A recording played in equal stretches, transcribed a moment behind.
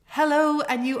Hello,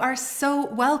 and you are so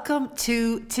welcome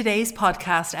to today's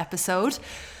podcast episode.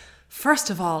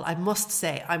 First of all, I must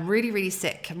say, I'm really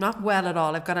sick. I'm not well at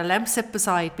all. I've got a Lemsip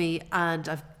beside me and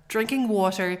I'm drinking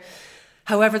water.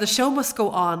 However, the show must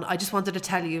go on. I just wanted to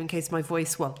tell you in case my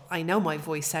voice, I know my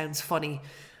voice sounds funny.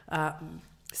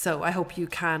 So I hope you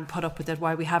can put up with it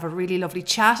while we have a really lovely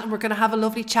chat. And we're going to have a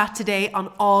lovely chat today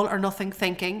on all or nothing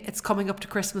thinking. It's coming up to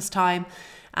Christmas time.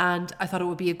 And I thought it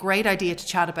would be a great idea to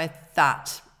chat about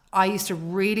that. I used to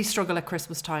really struggle at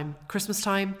Christmas time.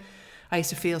 I used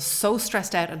to feel so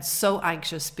stressed out and so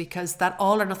anxious because that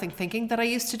all or nothing thinking that I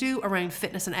used to do around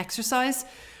fitness and exercise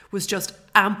was just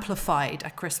amplified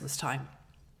at Christmas time.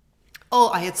 Oh,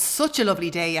 I had such a lovely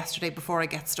day yesterday before I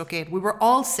get stuck in. We were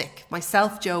all sick.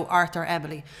 Myself, Joe, Arthur,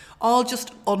 Emily, all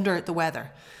just under the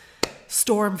weather.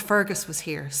 Storm Fergus was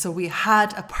here, so we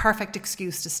had a perfect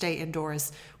excuse to stay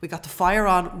indoors. We got the fire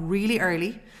on really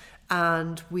early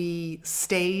and we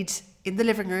stayed in the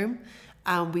living room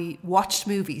and we watched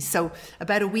movies. So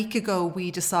about a week ago,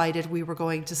 we decided we were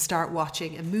going to start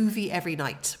watching a movie every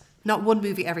night. Not one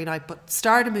movie every night, but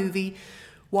start a movie,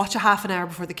 watch a half an hour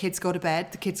before the kids go to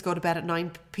bed. The kids go to bed at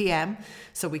 9 p.m.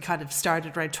 So we kind of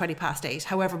started around 8:20.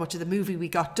 However much of the movie we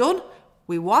got done,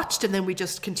 we watched, and then we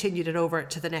just continued it over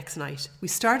to the next night. We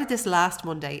started this last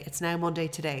Monday. It's now Monday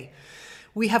today.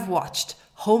 We have watched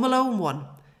Home Alone 1,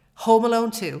 Home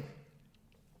Alone 2,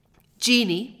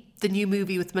 Genie, the new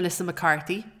movie with Melissa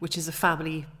McCarthy, which is a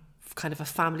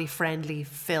family-friendly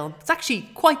film. It's actually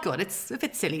quite good. It's a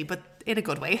bit silly, but in a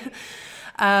good way.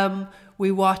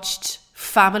 We watched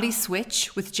Family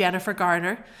Switch with Jennifer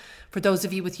Garner. For those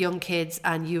of you with young kids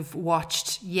and you've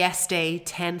watched Yes Day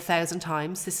 10,000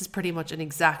 times, this is pretty much an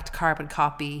exact carbon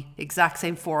copy, exact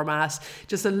same format,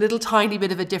 just a little tiny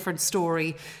bit of a different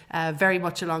story, very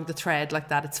much along the thread like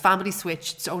that. It's Family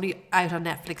Switch. It's only out on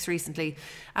Netflix recently.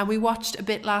 And we watched a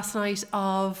bit last night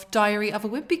of Diary of a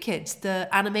Wimpy Kid, the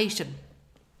animation,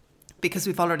 because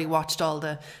we've already watched all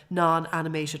the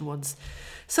non-animation ones.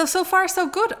 So far, so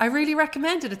good. I really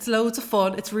recommend it. It's loads of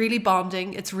fun. It's really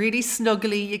bonding. It's really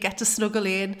snuggly. You get to snuggle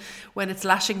in when it's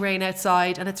lashing rain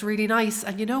outside and it's really nice.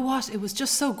 And you know what? It was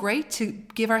just so great to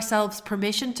give ourselves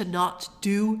permission to not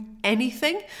do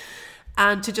anything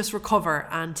and to just recover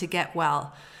and to get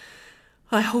well.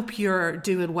 I hope you're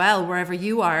doing well wherever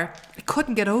you are. I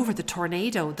couldn't get over the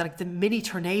tornado, the mini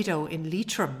tornado in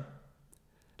Leitrim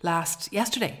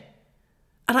yesterday.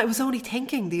 And I was only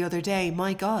thinking the other day,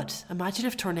 my God, imagine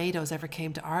if tornadoes ever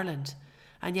came to Ireland.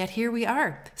 And yet here we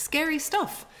are. Scary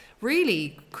stuff.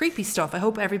 Really creepy stuff. I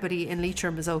hope everybody in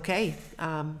Leitrim is okay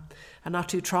and not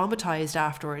too traumatised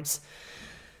afterwards.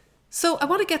 So I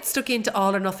want to get stuck into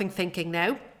all or nothing thinking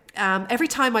now. Every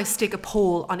time I stick a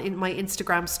poll in my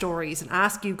Instagram stories and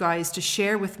ask you guys to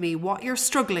share with me what you're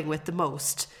struggling with the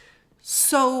most,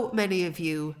 so many of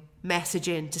you message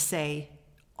in to say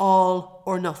all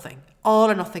or nothing.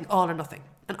 All or nothing, all or nothing.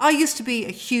 And I used to be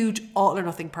a huge all or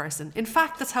nothing person. In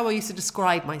fact, that's how I used to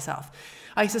describe myself.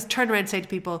 I used to turn around and say to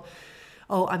people,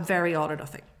 oh, I'm very all or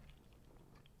nothing.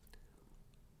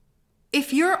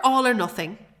 If you're all or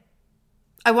nothing,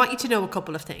 I want you to know a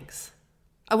couple of things.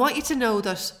 I want you to know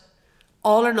that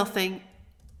all or nothing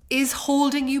is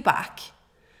holding you back,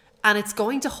 and it's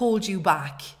going to hold you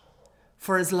back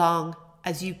for as long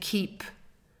as you keep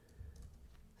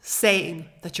saying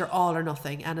that you're all or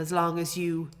nothing, and as long as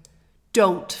you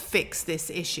don't fix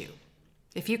this issue.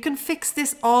 If you can fix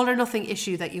this all or nothing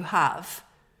issue that you have,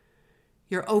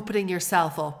 you're opening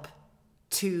yourself up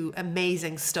to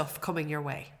amazing stuff coming your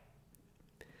way.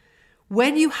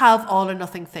 When you have all or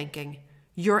nothing thinking,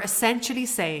 you're essentially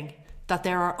saying that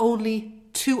there are only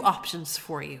two options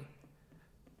for you.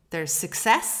 There's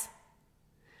success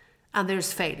and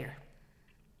there's failure.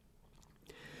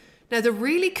 Now, the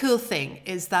really cool thing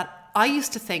is that I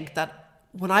used to think that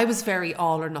when I was very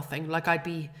all or nothing, like I'd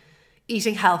be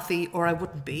eating healthy or I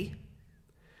wouldn't be,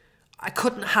 I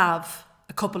couldn't have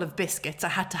a couple of biscuits. I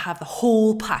had to have the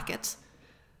whole packet.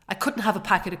 I couldn't have a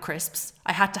packet of crisps.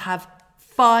 I had to have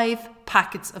 5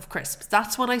 packets of crisps.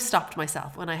 That's when I stopped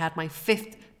myself, when I had my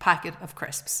 5th packet of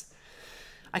crisps.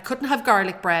 I couldn't have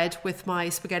garlic bread with my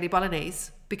spaghetti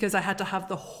bolognese because I had to have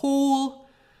the whole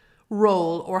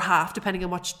roll or half, depending on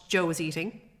what Joe was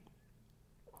eating.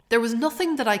 There was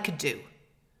nothing that I could do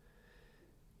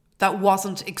that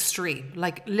wasn't extreme.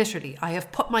 Like literally, I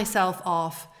have put myself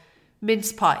off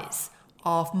mince pies,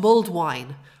 off mulled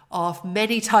wine, off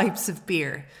many types of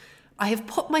beer. I have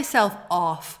put myself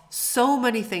off so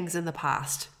many things in the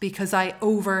past because I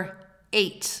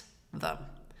overate them.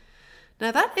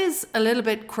 Now that is a little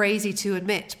bit crazy to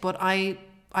admit, but I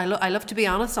love to be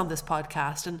honest on this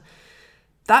podcast, and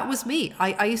that was me.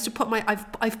 I used to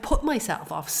I've put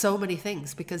myself off so many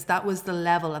things because that was the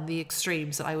level and the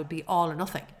extremes that I would be all or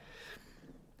nothing.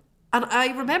 And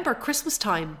I remember Christmas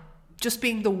time just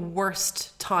being the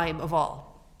worst time of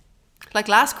all. Like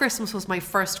last Christmas was my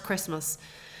first Christmas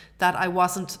that I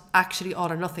wasn't actually all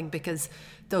or nothing, because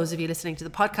those of you listening to the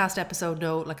podcast episode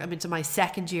know, like, I'm into my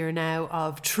second year now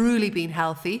of truly being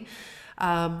healthy.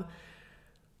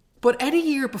 But any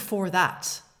year before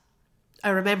that, I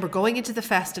remember going into the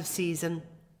festive season,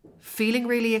 feeling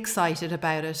really excited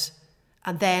about it,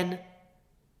 and then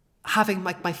having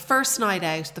like my first night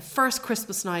out, the first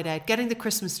Christmas night out, getting the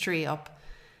Christmas tree up,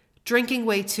 drinking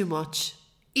way too much,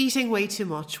 eating way too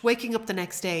much, waking up the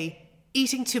next day,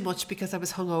 eating too much because I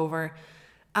was hungover,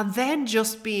 and then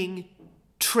just being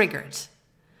triggered.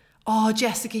 Oh,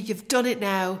 Jessica, you've done it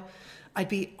now. I'd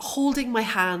be holding my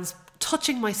hands,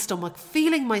 touching my stomach,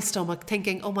 feeling my stomach,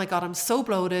 thinking, oh my God, I'm so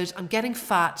bloated, I'm getting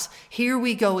fat, here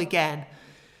we go again.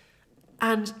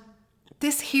 And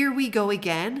this here we go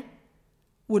again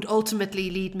would ultimately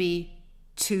lead me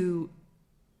to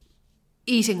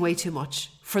eating way too much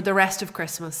for the rest of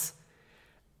Christmas.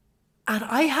 And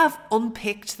I have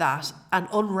unpicked that and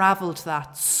unraveled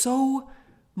that so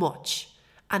much.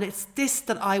 And it's this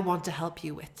that I want to help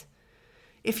you with.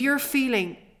 If you're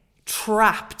feeling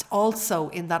trapped also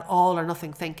in that all or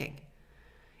nothing thinking,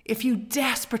 if you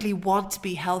desperately want to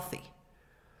be healthy,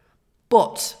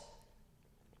 but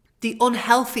the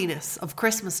unhealthiness of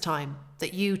Christmas time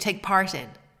that you take part in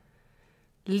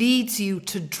leads you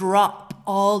to drop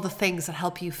all the things that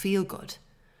help you feel good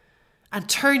and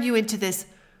turn you into this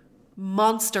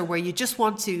monster where you just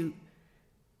want to,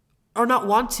 or not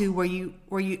want to, where you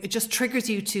it just triggers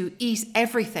you to eat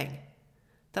everything,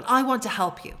 then I want to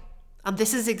help you. And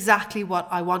this is exactly what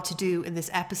I want to do in this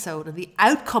episode. And the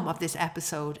outcome of this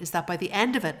episode is that by the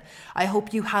end of it, I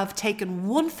hope you have taken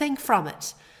one thing from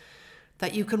it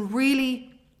that you can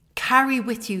really carry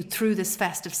with you through this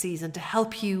festive season to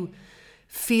help you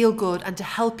feel good and to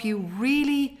help you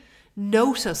really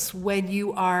notice when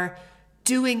you are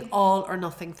doing all or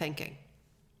nothing thinking.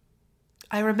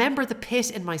 I remember the pit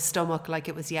in my stomach like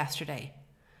it was yesterday.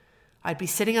 I'd be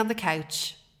sitting on the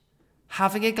couch,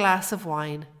 having a glass of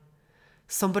wine.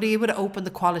 Somebody would open the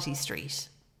Quality Street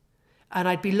and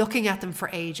I'd be looking at them for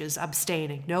ages,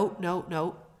 abstaining. No.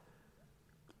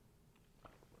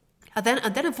 And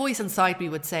then a voice inside me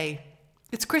would say,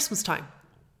 it's Christmas time.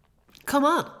 Come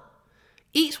on,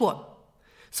 eat one.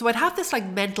 So I'd have this like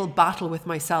mental battle with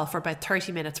myself for about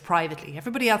 30 minutes privately.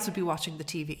 Everybody else would be watching the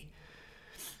TV.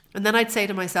 And then I'd say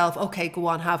to myself, okay, go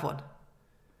on, have one.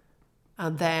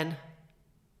 And then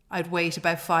I'd wait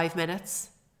about 5 minutes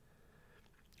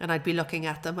and I'd be looking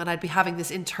at them and I'd be having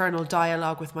this internal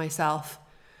dialogue with myself.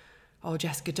 Oh,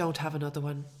 Jessica, don't have another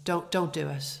one. Don't do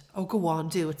it. Oh, go on,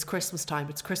 do. It's Christmas time.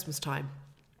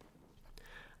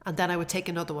 And then I would take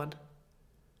another one.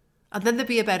 And then there'd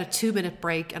be about a 2-minute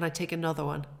break and I'd take another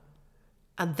one.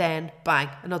 And then bang,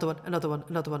 another one.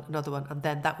 And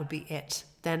then that would be it.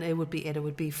 Then it would be it. It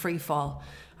would be free fall.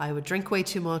 I would drink way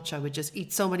too much. I would just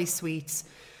eat so many sweets.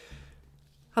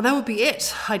 And that would be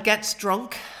it. I'd get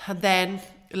drunk. And then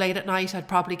late at night, I'd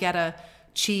probably get a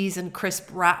cheese and crisp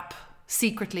wrap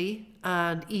secretly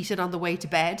and eat it on the way to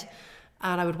bed.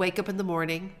 And I would wake up in the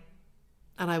morning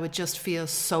and I would just feel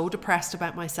so depressed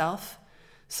about myself.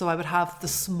 So I would have the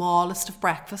smallest of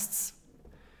breakfasts.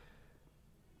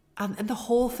 And the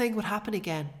whole thing would happen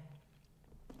again.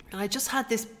 And I just had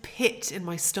this pit in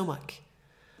my stomach.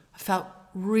 I felt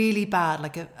really bad,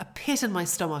 like a pit in my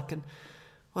stomach. And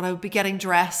when I would be getting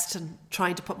dressed and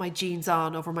trying to put my jeans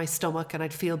on over my stomach and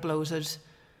I'd feel bloated,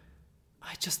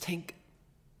 I just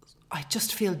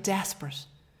feel desperate.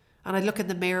 And I'd look in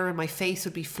the mirror and my face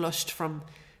would be flushed from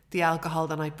the alcohol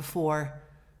the night before.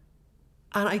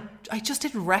 And I just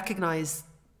didn't recognise.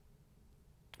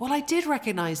 Well, I did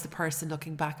recognise the person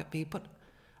looking back at me, but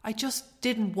I just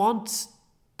didn't want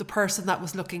the person that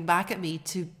was looking back at me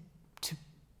to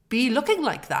be looking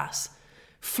like that.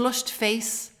 Flushed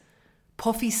face,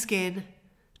 puffy skin,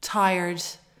 tired,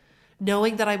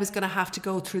 knowing that I was going to have to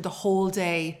go through the whole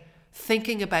day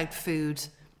thinking about food,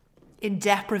 in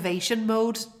deprivation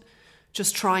mode,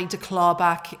 just trying to claw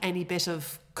back any bit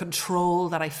of control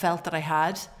that I felt that I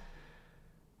had.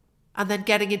 And then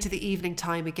getting into the evening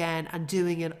time again and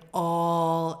doing it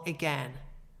all again.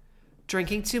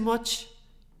 Drinking too much,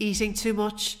 eating too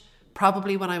much.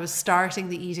 Probably when I was starting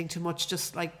the eating too much,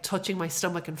 just like touching my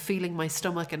stomach and feeling my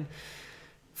stomach and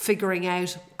figuring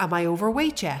out, am I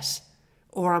overweight yet?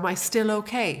 Or am I still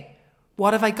okay?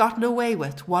 What have I gotten away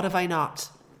with? What have I not?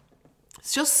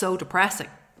 It's just so depressing.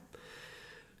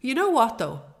 You know what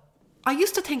though? I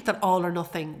used to think that all or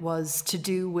nothing was to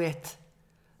do with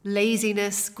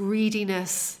laziness,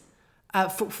 greediness,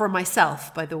 for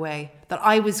myself, by the way, that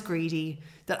I was greedy,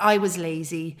 that I was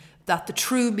lazy, that the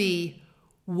true me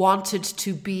wanted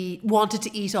to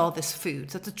eat all this food,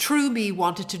 that the true me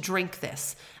wanted to drink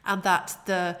this, and that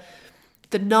the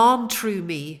non-true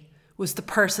me was the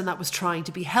person that was trying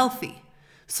to be healthy.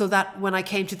 So that when I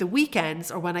came to the weekends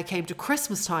or when I came to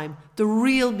Christmas time, the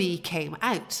real me came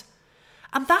out.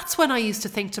 And that's when I used to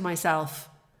think to myself,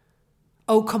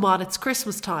 oh, come on, it's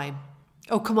Christmas time.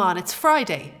 Oh, come on, it's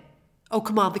Friday. Oh,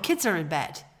 come on, the kids are in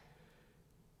bed.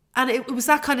 And it was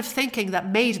that kind of thinking that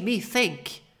made me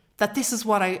think that this is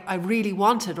what I really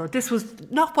wanted, or this was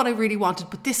not what I really wanted,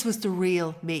 but this was the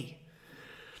real me.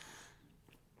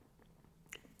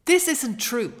 This isn't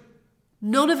true.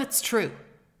 None of it's true.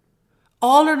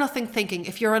 All or nothing thinking,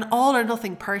 if you're an all or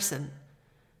nothing person,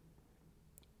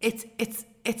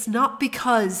 it's not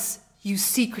because you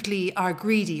secretly are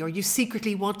greedy or you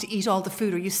secretly want to eat all the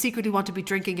food or you secretly want to be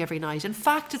drinking every night. In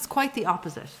fact, it's quite the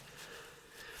opposite.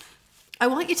 I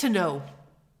want you to know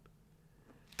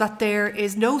that there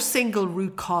is no single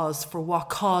root cause for what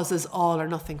causes all or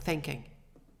nothing thinking.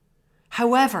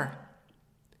 However,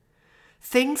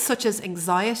 things such as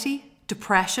anxiety,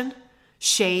 depression,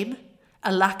 shame,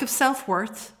 a lack of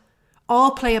self-worth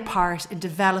all play a part in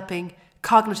developing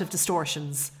cognitive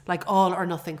distortions like all or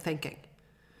nothing thinking.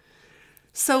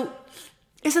 So,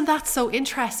 isn't that so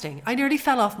interesting? I nearly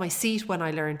fell off my seat when I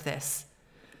learned this.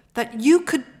 That you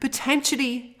could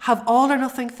potentially have all or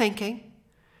nothing thinking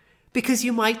because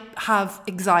you might have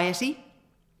anxiety,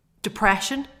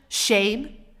 depression,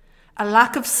 shame, a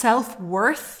lack of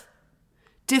self-worth,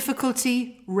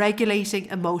 difficulty regulating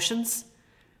emotions,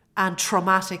 and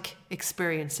traumatic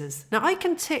experiences. Now, I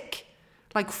can tick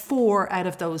like 4 out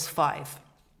of those 5.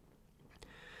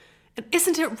 And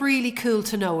isn't it really cool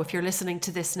to know, if you're listening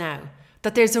to this now,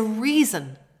 that there's a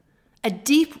reason, a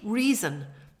deep reason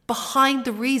behind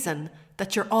the reason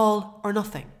that you're all or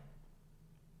nothing?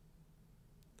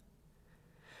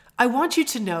 I want you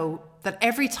to know that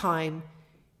every time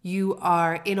you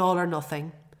are in all or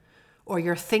nothing, or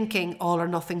you're thinking all or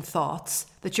nothing thoughts,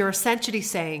 that you're essentially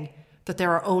saying that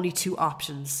there are only 2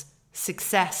 options,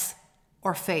 success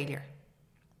or failure.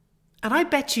 And I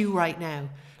bet you right now,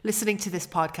 listening to this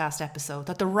podcast episode,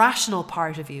 that the rational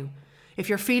part of you, if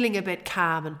you're feeling a bit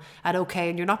calm and okay,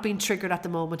 and you're not being triggered at the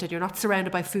moment, and you're not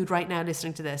surrounded by food right now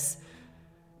listening to this,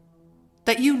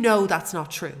 that you know that's not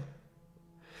true.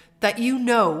 That you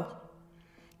know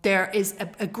there is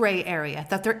a grey area,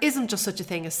 that there isn't just such a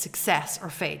thing as success or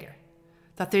failure.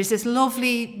 That there's this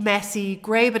lovely, messy,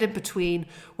 grey bit in between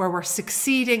where we're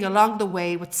succeeding along the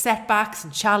way with setbacks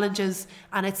and challenges,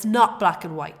 and it's not black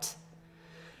and white.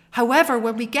 However,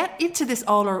 when we get into this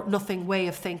all or nothing way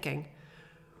of thinking,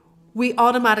 we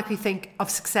automatically think of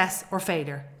success or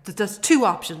failure. That there's 2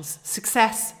 options,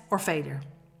 success or failure.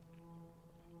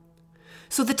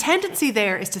 So the tendency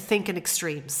there is to think in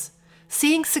extremes,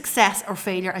 seeing success or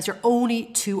failure as your only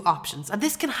 2 options. And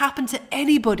this can happen to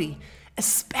anybody,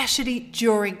 especially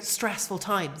during stressful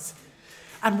times.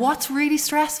 And what's really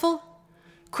stressful?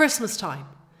 Christmas time,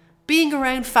 being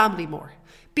around family more,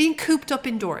 being cooped up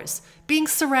indoors, being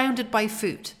surrounded by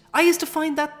food. I used to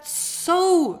find that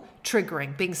so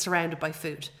triggering, being surrounded by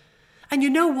food. And you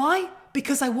know why?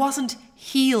 Because I wasn't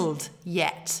healed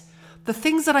yet. The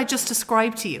things that I just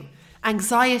described to you,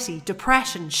 anxiety,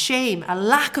 depression, shame, a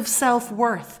lack of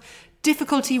self-worth,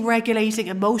 difficulty regulating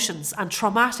emotions, and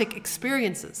traumatic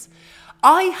experiences,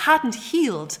 I hadn't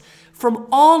healed from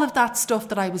all of that stuff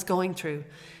that I was going through.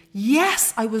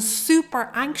 Yes, I was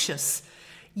super anxious.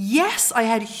 Yes, I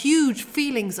had huge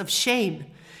feelings of shame.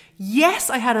 Yes,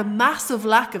 I had a massive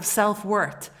lack of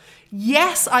self-worth.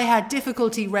 Yes, I had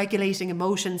difficulty regulating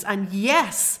emotions. And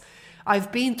yes,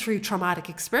 I've been through traumatic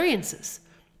experiences.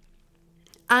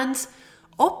 And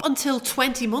up until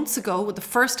 20 months ago, the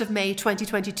 1st of May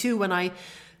 2022, when I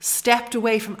stepped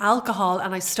away from alcohol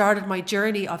and I started my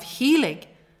journey of healing,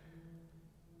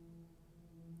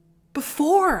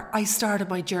 before I started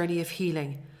my journey of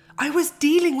healing, I was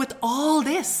dealing with all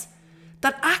this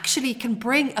that actually can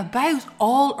bring about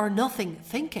all or nothing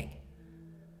thinking.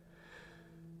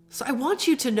 So I want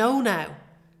you to know now,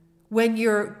 when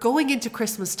you're going into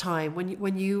Christmas time,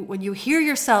 when you hear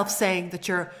yourself saying that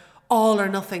you're all or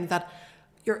nothing, that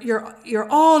you're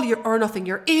all or nothing,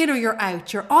 you're in or you're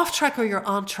out, you're off track or you're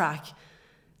on track,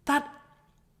 that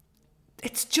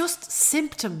it's just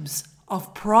symptoms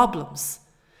of problems.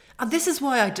 And this is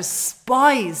why I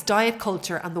despise diet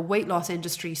culture and the weight loss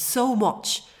industry so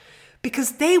much,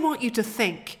 because they want you to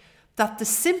think that the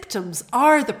symptoms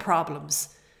are the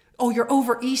problems. Oh, you're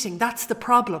overeating, that's the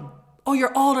problem. Oh,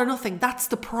 you're all or nothing. That's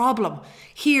the problem.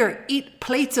 Here, eat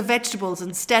plates of vegetables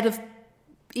instead of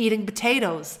eating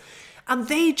potatoes. And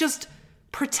they just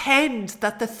pretend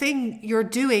that the thing you're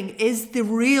doing is the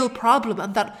real problem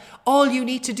and that all you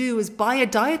need to do is buy a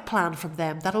diet plan from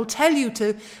them that'll tell you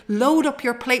to load up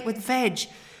your plate with veg.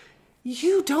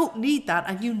 You don't need that,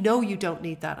 and you know you don't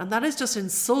need that. And that is just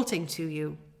insulting to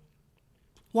you.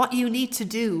 What you need to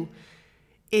do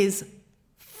is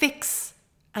fix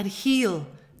and heal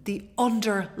the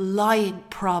underlying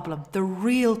problem, the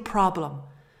real problem,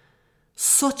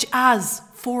 such as,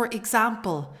 for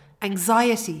example,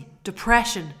 anxiety,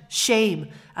 depression, shame,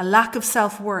 a lack of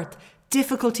self-worth,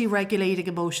 difficulty regulating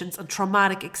emotions, and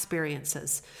traumatic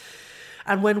experiences.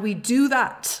 And when we do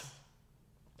that,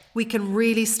 we can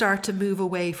really start to move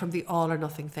away from the all or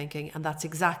nothing thinking. And that's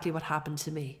exactly what happened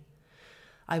to me.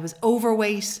 I was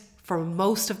overweight for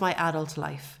most of my adult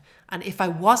life. And if I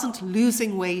wasn't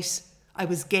losing weight, I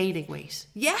was gaining weight.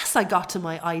 Yes, I got to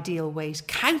my ideal weight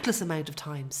countless amount of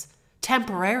times,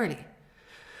 temporarily.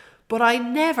 But I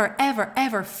never, ever,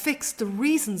 ever fixed the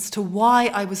reasons to why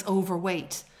I was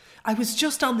overweight. I was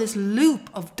just on this loop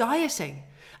of dieting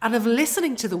and of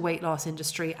listening to the weight loss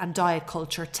industry and diet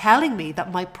culture telling me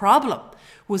that my problem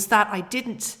was that I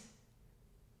didn't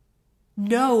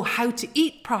know how to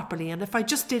eat properly. And if I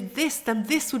just did this, then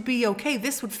this would be okay.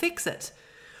 This would fix it.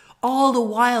 All the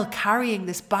while carrying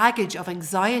this baggage of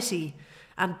anxiety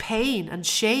and pain and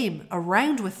shame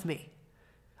around with me.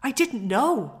 I didn't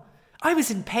know. I was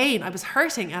in pain, I was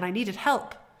hurting, and I needed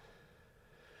help.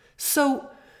 So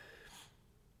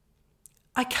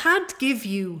I can't give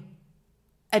you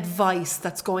advice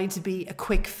that's going to be a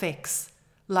quick fix,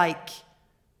 like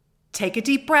take a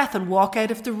deep breath and walk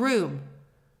out of the room.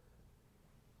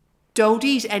 Don't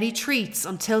eat any treats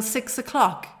until 6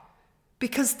 o'clock,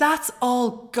 because that's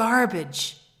all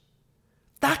garbage.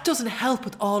 That doesn't help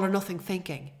with all or nothing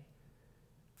thinking.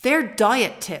 They're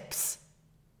diet tips.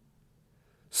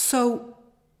 So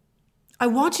I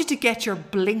want you to get your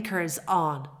blinkers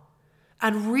on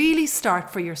and really start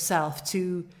for yourself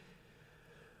to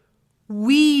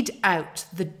weed out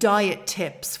the diet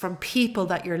tips from people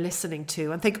that you're listening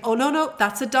to and think, oh, no,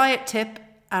 that's a diet tip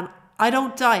and I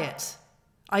don't diet.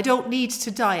 I don't need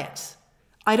to diet.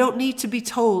 I don't need to be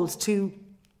told to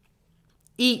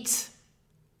eat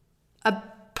a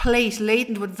plate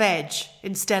laden with veg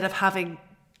instead of having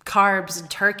carbs and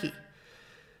turkey.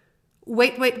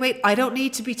 Wait. I don't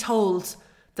need to be told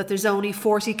that there's only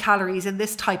 40 calories in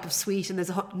this type of sweet and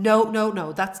there's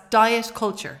no. That's diet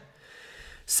culture.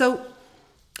 So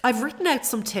I've written out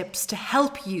some tips to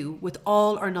help you with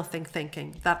all or nothing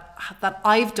thinking that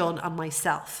I've done on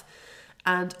myself.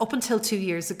 And up until 2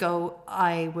 years ago,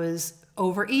 I was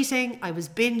overeating, I was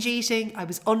binge eating, I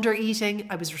was under eating,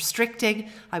 I was restricting,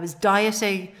 I was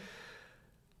dieting.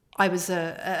 I was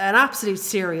an absolute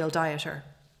serial dieter.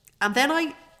 And then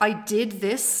I did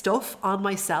this stuff on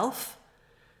myself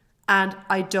and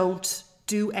I don't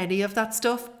do any of that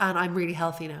stuff and I'm really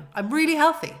healthy now. I'm really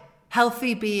healthy.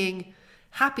 Healthy being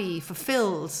happy,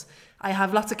 fulfilled. I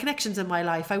have lots of connections in my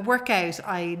life. I work out,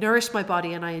 I nourish my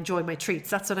body and I enjoy my treats.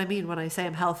 That's what I mean when I say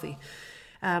I'm healthy.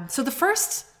 So the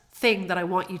first thing that I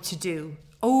want you to do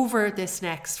over this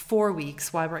next 4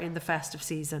 weeks while we're in the festive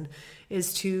season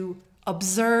is to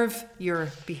observe your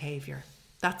behavior.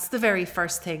 That's the very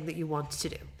first thing that you want to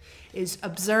do, is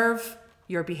observe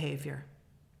your behavior.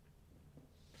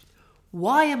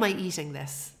 Why am I eating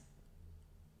this?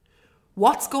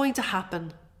 What's going to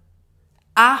happen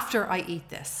after I eat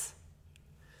this?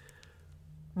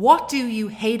 What do you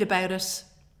hate about it?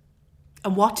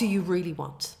 And what do you really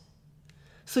want?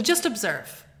 So just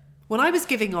observe. When I was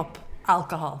giving up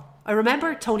alcohol, I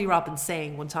remember Tony Robbins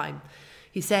saying one time,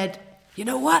 he said, you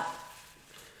know what?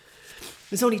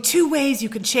 There's only 2 ways you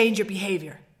can change your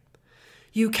behavior.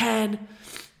 You can,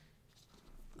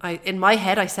 in my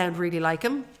head I sound really like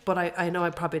him, but I know I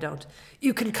probably don't.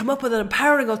 You can come up with an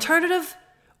empowering alternative,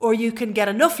 or you can get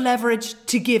enough leverage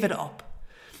to give it up.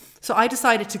 So I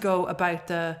decided to go about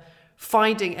the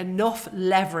finding enough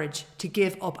leverage to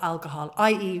give up alcohol,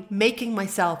 i.e. making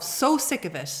myself so sick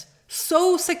of it,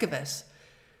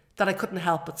 that I couldn't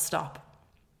help but stop.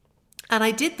 And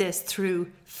I did this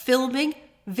through filming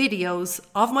videos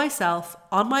of myself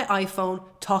on my iPhone,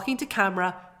 talking to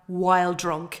camera while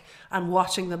drunk and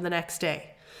watching them the next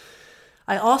day.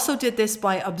 I also did this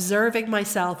by observing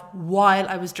myself while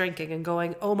I was drinking and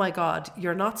going, oh my God,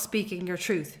 you're not speaking your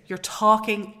truth. You're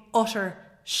talking utter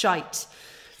shite.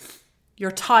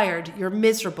 You're tired. You're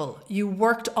miserable. You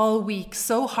worked all week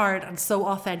so hard and so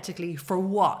authentically. For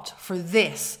what? For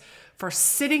this. For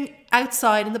sitting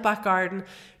outside in the back garden,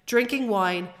 drinking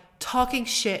wine, talking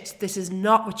shit. This is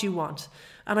not what you want.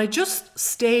 And I just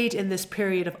stayed in this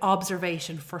period of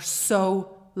observation for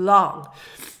so long.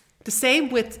 The same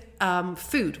with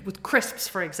food, with crisps,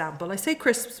 for example. I say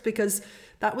crisps because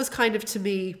that was kind of, to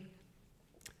me,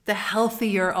 the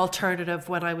healthier alternative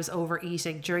when I was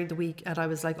overeating during the week. And I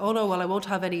was like, oh no, well, I won't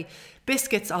have any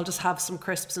biscuits. I'll just have some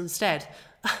crisps instead.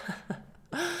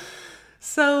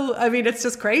 So, I mean, it's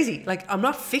just crazy. Like, I'm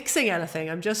not fixing anything.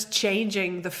 I'm just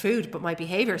changing the food, but my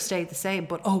behavior stayed the same.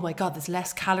 But oh my God, there's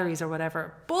less calories or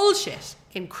whatever. Bullshit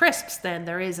in crisps than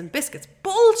there is in biscuits.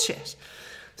 Bullshit.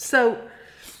 So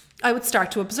I would start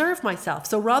to observe myself.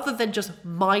 So rather than just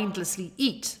mindlessly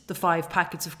eat the 5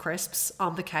 packets of crisps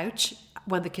on the couch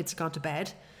when the kids had gone to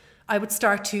bed, I would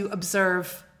start to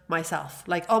observe myself.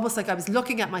 Like, almost like I was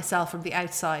looking at myself from the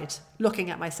outside,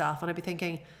 looking at myself. And I'd be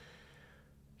thinking,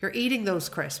 you're eating those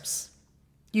crisps.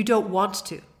 You don't want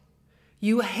to.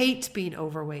 You hate being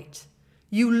overweight.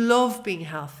 You love being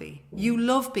healthy. You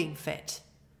love being fit.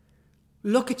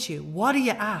 Look at you. What are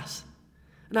you at?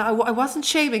 Now, I wasn't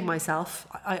shaming myself.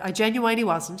 I genuinely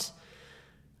wasn't.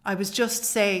 I was just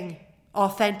saying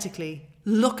authentically,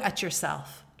 look at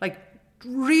yourself. Like,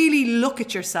 really look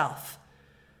at yourself.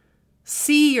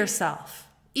 See yourself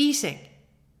eating.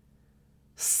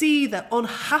 See the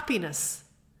unhappiness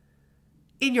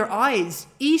in your eyes,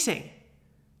 eating.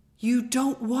 You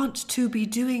don't want to be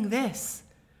doing this.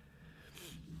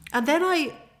 And then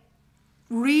I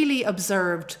really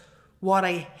observed what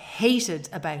I hated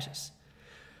about it.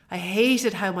 I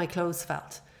hated how my clothes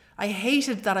felt. I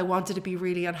hated that I wanted to be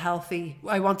really unhealthy.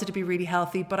 I wanted to be really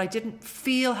healthy, but I didn't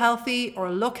feel healthy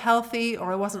or look healthy,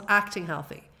 or I wasn't acting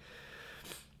healthy.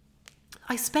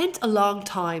 I spent a long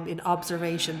time in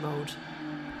observation mode.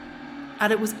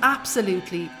 And it was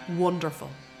absolutely wonderful.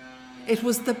 It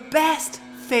was the best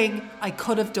thing I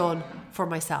could have done for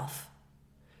myself.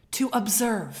 To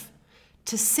observe,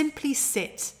 to simply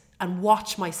sit and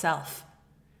watch myself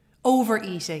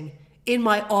overeating in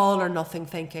my all or nothing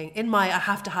thinking, in my I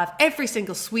have to have every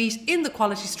single sweet in the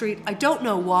Quality Street. I don't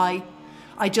know why.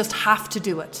 I just have to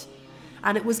do it.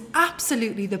 And it was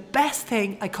absolutely the best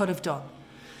thing I could have done.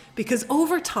 Because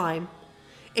over time,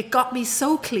 it got me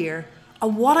so clear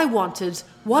on what I wanted,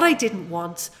 what I didn't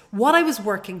want, what I was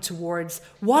working towards,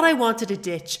 what I wanted to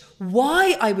ditch,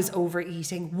 why I was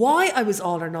overeating, why I was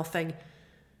all or nothing.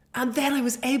 And then I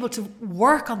was able to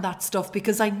work on that stuff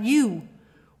because I knew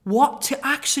what to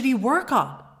actually work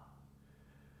on,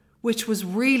 which was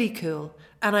really cool.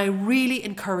 And I really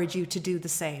encourage you to do the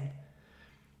same.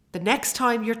 The next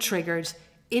time you're triggered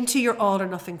into your all or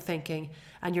nothing thinking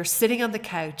and you're sitting on the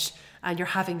couch and you're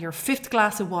having your 5th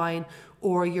glass of wine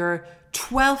or your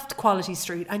 12th Quality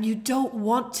Street and you don't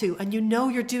want to, and you know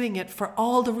you're doing it for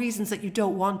all the reasons that you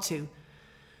don't want to,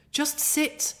 just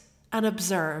sit and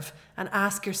observe and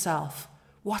ask yourself,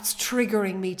 what's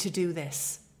triggering me to do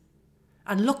this?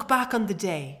 And look back on the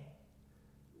day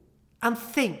and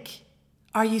think,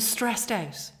 are you stressed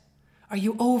out? Are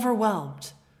you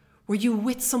overwhelmed? Were you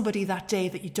with somebody that day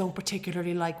that you don't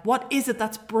particularly like? What is it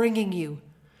that's bringing you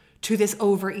to this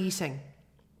overeating?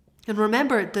 And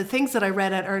remember, the things that I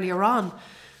read out earlier on,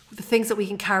 the things that we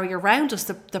can carry around us,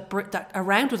 that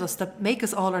around with us that make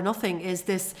us all or nothing, is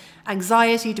this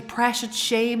anxiety, depression,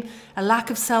 shame, a lack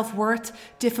of self-worth,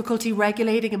 difficulty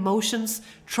regulating emotions,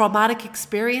 traumatic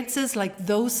experiences, like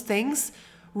those things.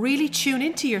 Really tune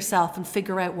into yourself and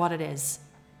figure out what it is.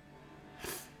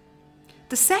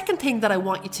 The second thing that I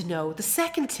want you to know, the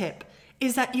second tip,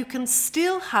 is that you can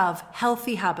still have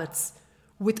healthy habits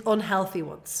with unhealthy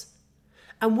ones.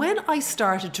 And when I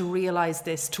started to realize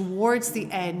this towards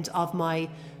the end of my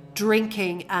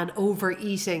drinking and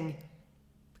overeating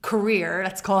career,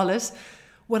 let's call it,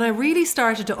 when I really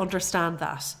started to understand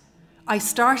that, I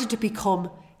started to become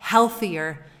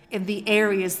healthier in the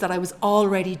areas that I was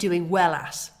already doing well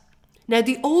at. Now,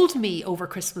 the old me over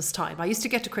Christmas time, I used to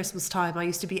get to Christmas time, I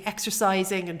used to be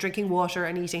exercising and drinking water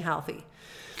and eating healthy.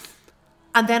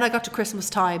 And then I got to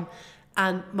Christmas time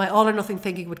and my all or nothing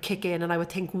thinking would kick in and I would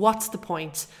think, what's the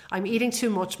point? I'm eating too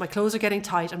much, my clothes are getting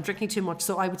tight, I'm drinking too much.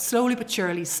 So I would slowly but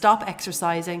surely stop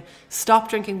exercising, stop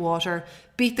drinking water,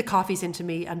 beat the coffees into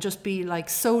me and just be like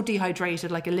so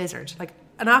dehydrated like a lizard, like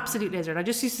an absolute lizard. I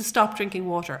just used to stop drinking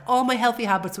water. All my healthy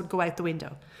habits would go out the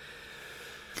window.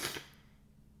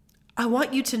 I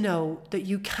want you to know that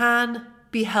you can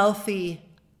be healthy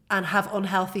and have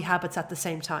unhealthy habits at the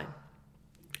same time.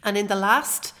 And in the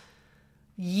last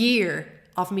year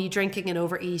of me drinking and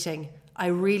overeating, I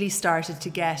really started to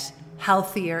get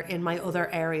healthier in my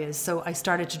other areas. So I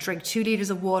started to drink 2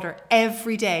 liters of water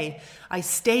every day. I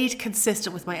stayed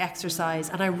consistent with my exercise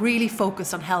and I really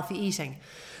focused on healthy eating.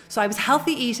 So I was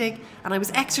healthy eating and I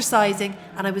was exercising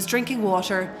and I was drinking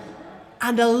water.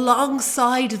 And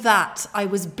alongside that, I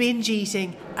was binge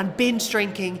eating and binge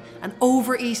drinking and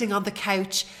overeating on the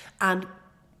couch and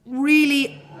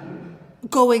really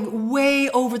going way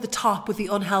over the top with the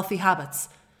unhealthy habits.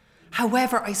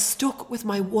 However, I stuck with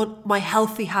my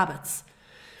healthy habits.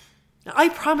 Now, I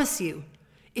promise you,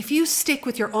 if you stick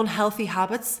with your unhealthy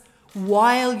habits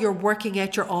while you're working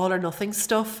out your all or nothing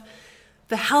stuff,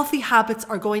 the healthy habits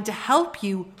are going to help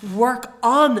you work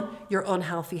on your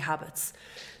unhealthy habits.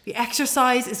 The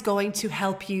exercise is going to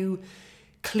help you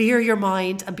clear your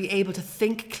mind and be able to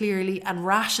think clearly and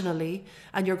rationally,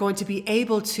 and you're going to be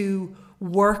able to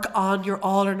work on your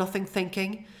all or nothing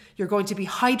thinking. You're going to be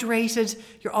hydrated.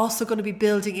 You're also going to be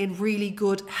building in really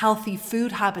good, healthy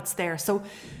food habits there. So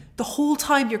the whole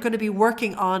time you're going to be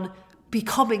working on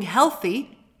becoming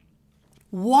healthy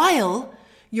while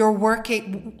you're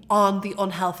working on the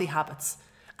unhealthy habits.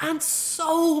 And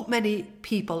so many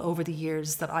people over the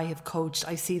years that I have coached,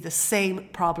 I see the same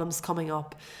problems coming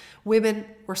up. Women,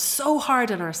 we're so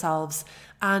hard on ourselves.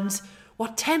 And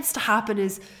what tends to happen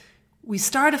is we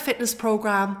start a fitness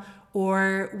program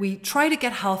or we try to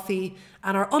get healthy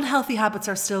and our unhealthy habits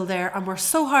are still there, and we're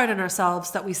so hard on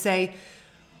ourselves that we say,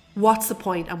 what's the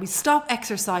point? And we stop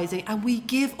exercising and we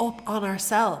give up on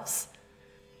ourselves.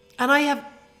 And I have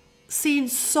seen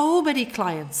so many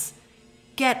clients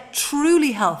get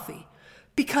truly healthy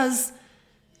because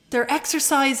they're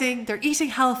exercising, they're eating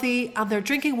healthy, and they're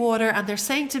drinking water, and they're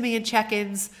saying to me in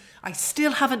check-ins, I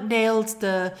still haven't nailed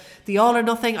the all or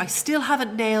nothing. I still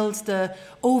haven't nailed the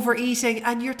overeating.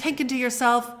 And you're thinking to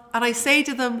yourself, and I say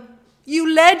to them,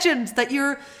 you legend, that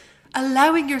you're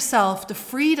allowing yourself the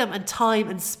freedom and time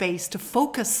and space to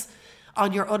focus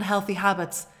on your unhealthy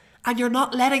habits, and you're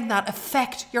not letting that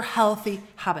affect your healthy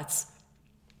habits.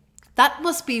 That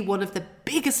must be one of the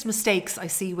biggest mistakes I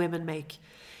see women make,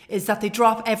 is that they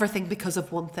drop everything because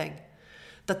of one thing.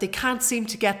 That they can't seem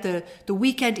to get the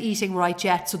weekend eating right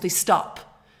yet, so they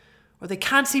stop. Or they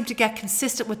can't seem to get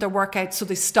consistent with their workouts, so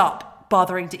they stop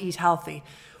bothering to eat healthy.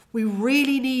 We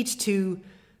really need to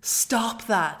stop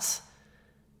that.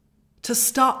 To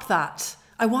stop that,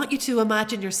 I want you to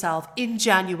imagine yourself in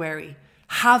January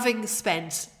having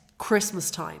spent Christmas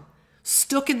time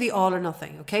stuck in the all or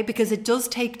nothing, okay? Because it does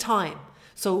take time.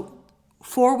 So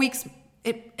 4 weeks,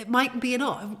 it mightn't be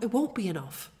enough. It won't be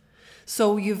enough.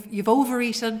 So you've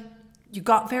overeaten, you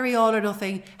got very all or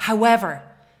nothing. However,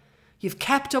 you've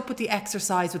kept up with the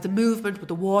exercise, with the movement, with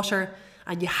the water,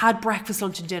 and you had breakfast,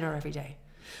 lunch and dinner every day.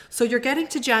 So you're getting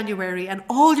to January, and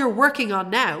all you're working on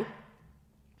now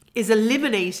is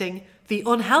eliminating the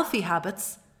unhealthy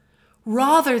habits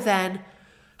rather than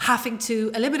having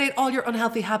to eliminate all your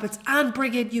unhealthy habits and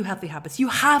bring in new healthy habits. You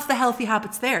have the healthy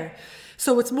habits there.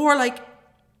 So it's more like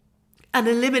an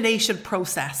elimination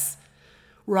process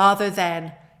rather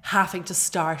than having to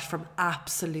start from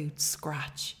absolute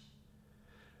scratch.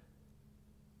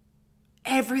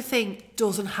 Everything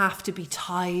doesn't have to be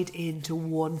tied into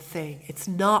one thing. It's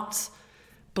not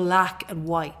black and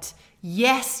white.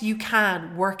 Yes, you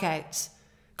can work out,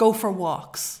 go for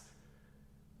walks,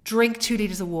 drink 2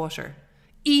 litres of water,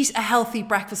 eat a healthy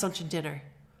breakfast, lunch and dinner,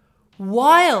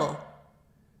 while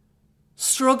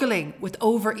struggling with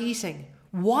overeating,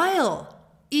 while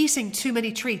eating too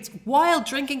many treats, while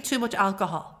drinking too much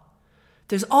alcohol.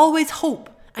 There's always hope,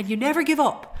 and you never give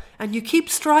up, and you keep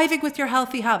striving with your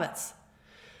healthy habits.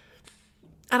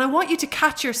 And I want you to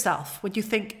catch yourself when you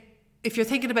think, if you're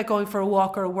thinking about going for a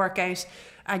walk or a workout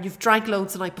and you've drank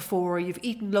loads the night before, or you've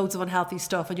eaten loads of unhealthy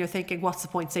stuff and you're thinking, what's the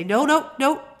point? Say,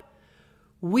 no.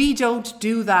 We don't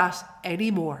do that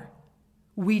anymore.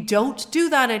 We don't do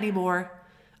that anymore.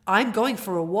 I'm going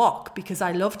for a walk because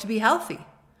I love to be healthy.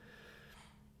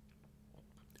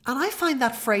 And I find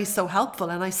that phrase so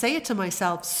helpful, and I say it to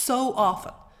myself so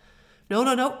often.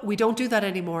 No, we don't do that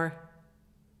anymore.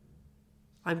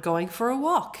 I'm going for a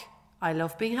walk. I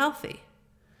love being healthy.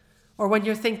 Or when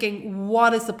you're thinking,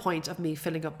 what is the point of me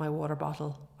filling up my water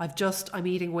bottle? I'm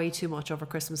eating way too much over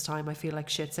Christmas time. I feel like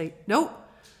shit. Say, no,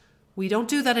 we don't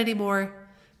do that anymore.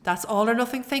 That's all or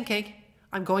nothing thinking.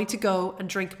 I'm going to go and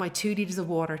drink my 2 litres of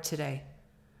water today.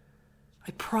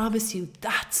 I promise you,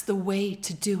 that's the way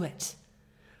to do it.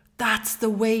 That's the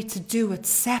way to do it.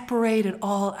 Separate it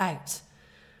all out.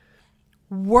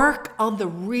 Work on the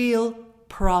real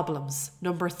problems.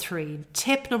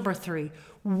 Tip number 3,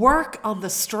 work on the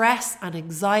stress and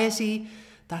anxiety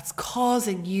that's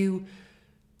causing you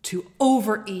to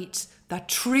overeat, that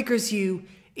triggers you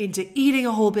into eating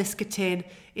a whole biscuit tin,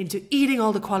 into eating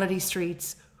all the quality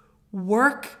streets.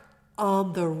 Work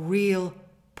on the real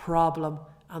problem,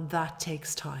 and that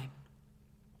takes time.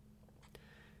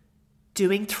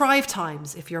 doing thrive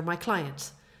times if you're my client,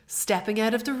 stepping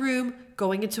out of the room,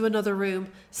 going into another room,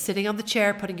 sitting on the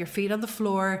chair, putting your feet on the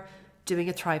floor, doing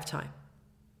a thrive time.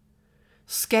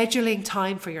 Scheduling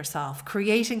time for yourself,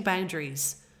 creating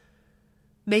boundaries,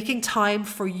 making time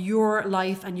for your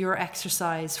life and your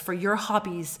exercise, for your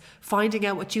hobbies, finding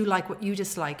out what you like, what you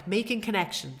dislike, making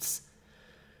connections.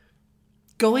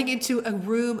 Going into a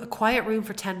room, a quiet room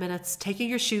for 10 minutes, taking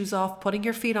your shoes off, putting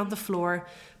your feet on the floor,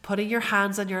 putting your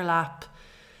hands on your lap,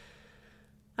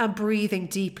 and breathing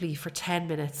deeply for 10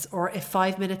 minutes. Or if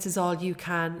 5 minutes is all you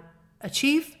can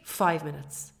achieve, 5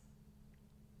 minutes.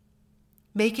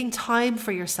 Making time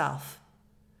for yourself.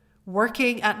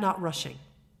 Working at not rushing.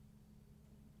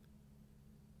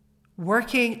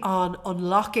 Working on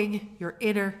unlocking your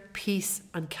inner peace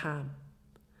and calm.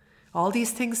 All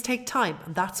these things take time,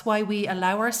 and that's why we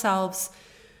allow ourselves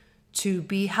to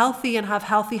be healthy and have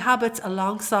healthy habits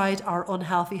alongside our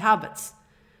unhealthy habits.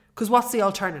 Because what's the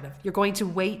alternative? You're going to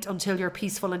wait until you're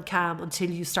peaceful and calm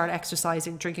until you start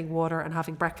exercising, drinking water, and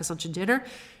having breakfast, lunch, and dinner?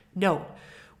 No.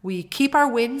 We keep our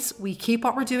wins, we keep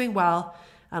what we're doing well,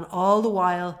 and all the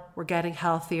while we're getting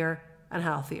healthier and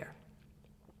healthier.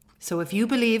 So if you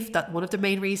believe that one of the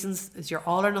main reasons is you're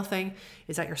all or nothing,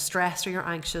 is that you're stressed or you're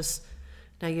anxious,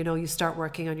 now you know you start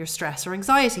working on your stress or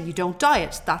anxiety. You don't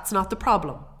diet. That's not the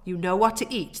problem. You know what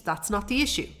to eat. That's not the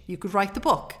issue. You could write the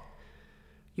book.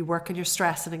 You work on your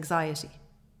stress and anxiety.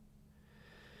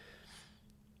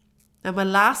 And my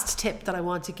last tip that I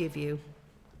want to give you,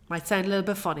 might sound a little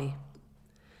bit funny,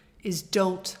 is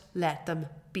don't let them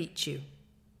beat you.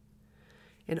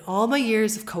 In all my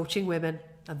years of coaching women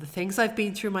and the things I've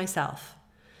been through myself,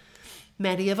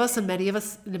 many of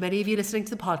you listening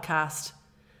to the podcast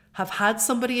have had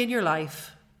somebody in your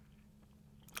life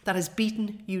that has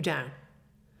beaten you down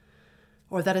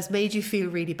or that has made you feel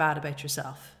really bad about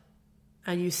yourself,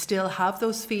 and you still have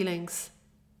those feelings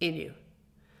in you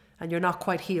and you're not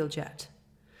quite healed yet.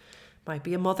 Might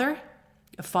be a mother,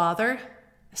 a father,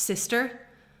 a sister,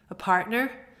 a partner,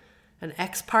 an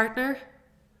ex-partner,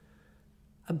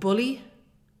 a bully,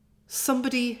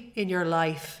 somebody in your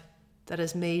life that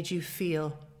has made you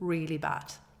feel really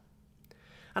bad.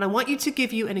 And I want you to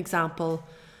give you an example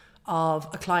of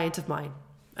a client of mine,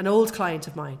 an old client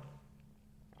of mine.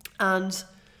 And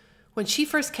when she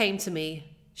first came to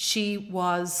me, she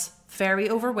was very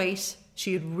overweight.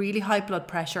 She had really high blood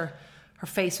pressure. Her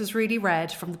face was really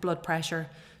red from the blood pressure.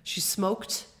 She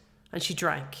smoked and she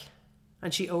drank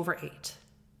and she overate.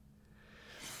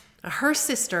 Her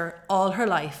sister, all her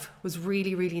life, was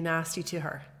really, really nasty to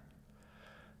her.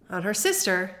 And her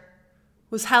sister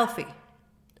was healthy,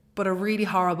 but a really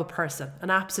horrible person, an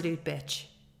absolute bitch.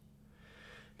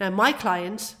 Now, my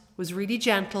client was really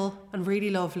gentle and really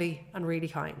lovely and really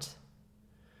kind.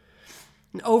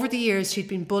 And over the years, she'd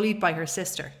been bullied by her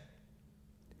sister.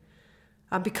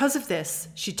 And because of this,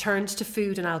 she turned to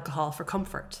food and alcohol for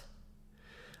comfort.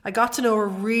 I got to know her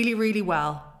really, really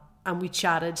well, and we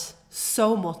chatted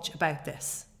so much about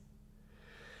this.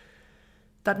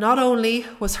 That not only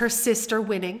was her sister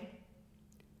winning,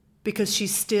 because she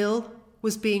still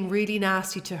was being really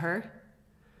nasty to her,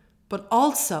 but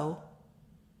also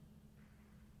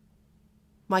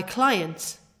my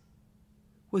client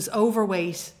was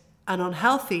overweight and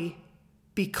unhealthy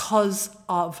because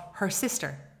of her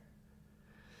sister.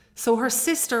 So her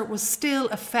sister was still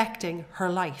affecting her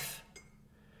life.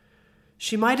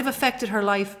 She might have affected her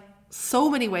life so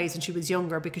many ways when she was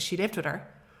younger because she lived with her.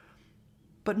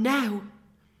 But now,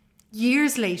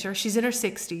 years later, she's in her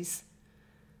 60s,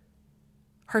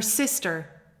 her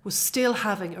sister was still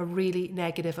having a really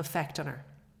negative effect on her.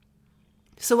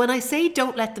 So when I say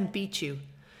don't let them beat you,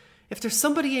 if there's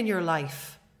somebody in your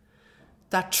life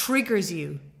that triggers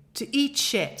you to eat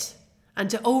shit and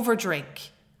to overdrink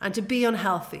and to be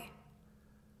unhealthy,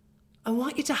 I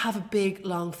want you to have a big,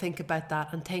 long think about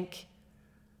that and think,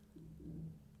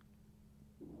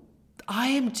 I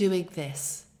am doing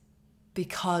this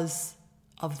because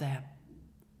of them.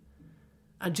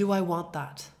 And do I want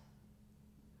that?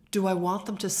 Do I want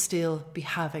them to still be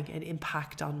having an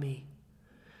impact on me?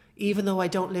 Even though I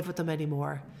don't live with them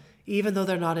anymore, even though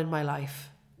they're not in my life,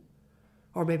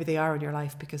 or maybe they are in your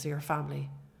life because they're your family.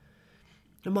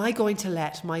 Am I going to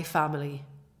let my family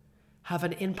have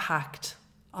an impact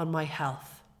on my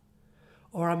health?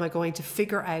 Or am I going to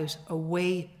figure out a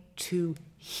way to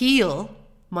heal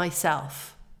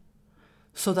myself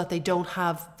so that they don't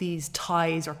have these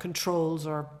ties or controls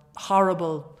or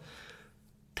horrible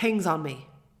things on me?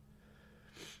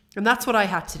 And that's what I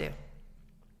had to do.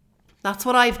 That's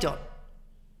what I've done.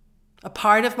 A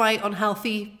part of my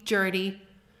unhealthy journey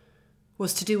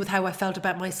was to do with how I felt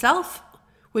about myself,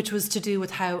 which was to do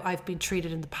with how I've been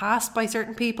treated in the past by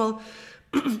certain people.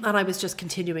 And I was just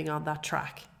continuing on that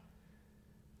track.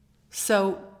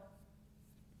 So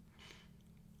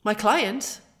my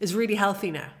client is really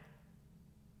healthy now.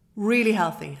 Really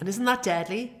healthy. And isn't that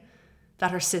deadly?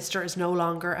 That her sister is no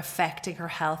longer affecting her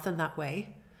health in that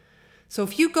way. So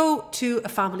if you go to a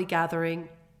family gathering,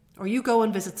 or you go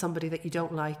and visit somebody that you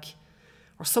don't like,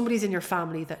 or somebody's in your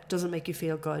family that doesn't make you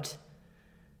feel good,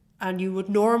 and you would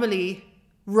normally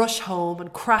rush home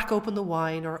and crack open the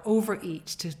wine or overeat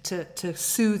to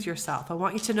soothe yourself, I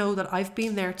want you to know that I've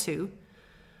been there too.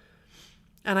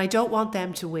 And I don't want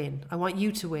them to win. I want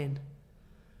you to win.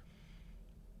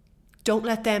 Don't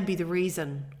let them be the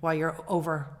reason why you're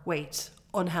overweight,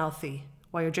 unhealthy,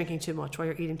 why you're drinking too much, why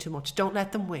you're eating too much. Don't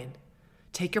let them win.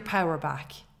 Take your power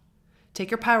back.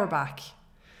 Take your power back.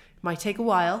 It might take a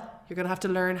while. You're going to have to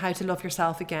learn how to love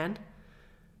yourself again.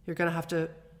 You're going to have to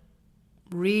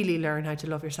really learn how to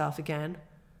love yourself again.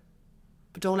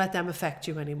 But don't let them affect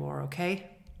you anymore, okay?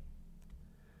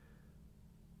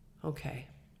 Okay.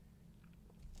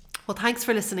 Well, thanks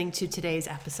for listening to today's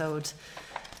episode.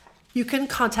 You can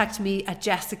contact me at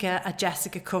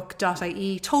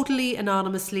jessica@jessicacook.ie, totally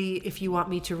anonymously, if you want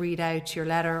me to read out your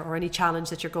letter or any challenge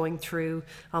that you're going through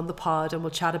on the pod, and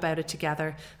we'll chat about it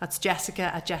together. That's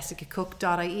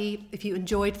jessica@jessicacook.ie. If you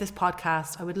enjoyed this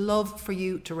podcast, I would love for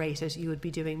you to rate it. You would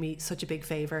be doing me such a big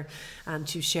favour, and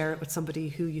to share it with somebody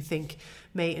who you think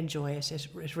may enjoy it.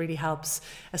 It really helps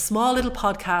a small little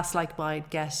podcast like mine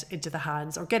get into the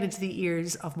hands or get into the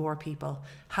ears of more people.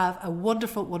 Have a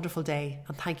wonderful, wonderful day,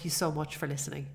 and thank you so much for listening.